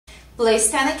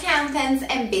Bluestone Accountants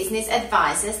and Business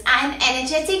Advisors are an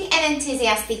energetic and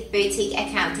enthusiastic boutique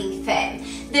accounting firm.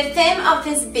 The firm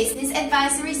offers business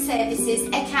advisory services,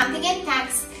 accounting and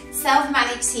tax,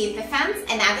 self-managed super funds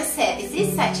and other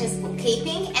services such as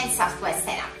bookkeeping and software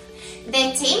setup.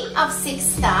 Their team of 6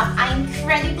 staff are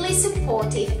incredibly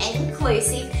supportive and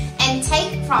inclusive and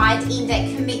take pride in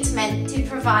their commitment to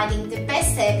providing the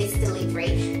best service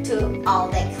delivery to all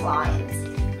their clients.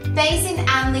 Based in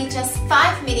Unley, just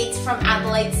 5 minutes from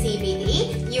Adelaide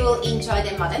CBD, you will enjoy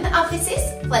the modern offices,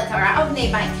 plethora of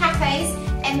nearby cafes,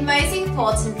 and most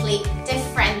importantly, the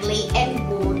friendly and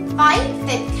warm vibe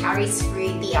that carries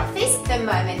through the office the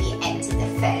moment you enter the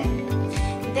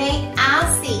firm. They are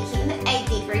seeking a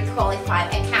degree qualified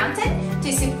accountant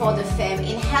to support the firm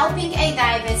in helping a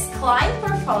diverse client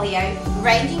portfolio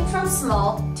ranging from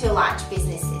small to large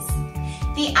businesses.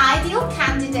 The ideal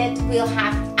candidate will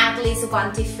have at least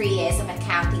 1 to 3 years of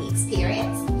accounting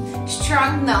experience,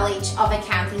 strong knowledge of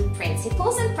accounting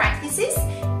principles and practices,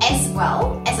 as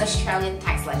well as Australian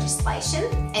tax legislation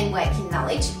and working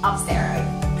knowledge of Xero.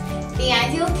 The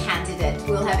ideal candidate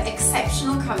will have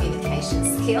exceptional communication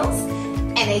skills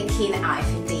and a keen eye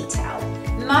for detail.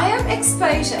 Mild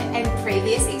exposure and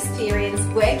previous experience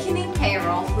working in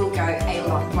payroll will go a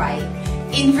long way.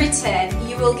 In return,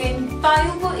 you will gain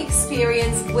valuable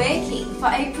experience working for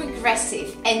a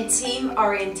progressive and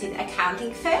team-oriented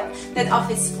accounting firm that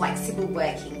offers flexible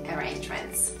working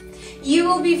arrangements. You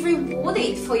will be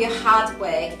rewarded for your hard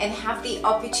work and have the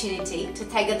opportunity to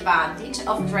take advantage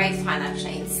of great financial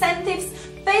incentives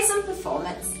based on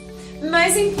performance.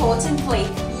 Most importantly,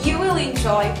 you will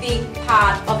enjoy being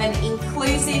part of an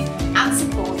inclusive and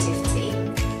supportive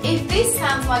team. If this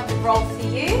sounds like the role for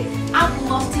you, I'd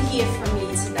love to hear from you.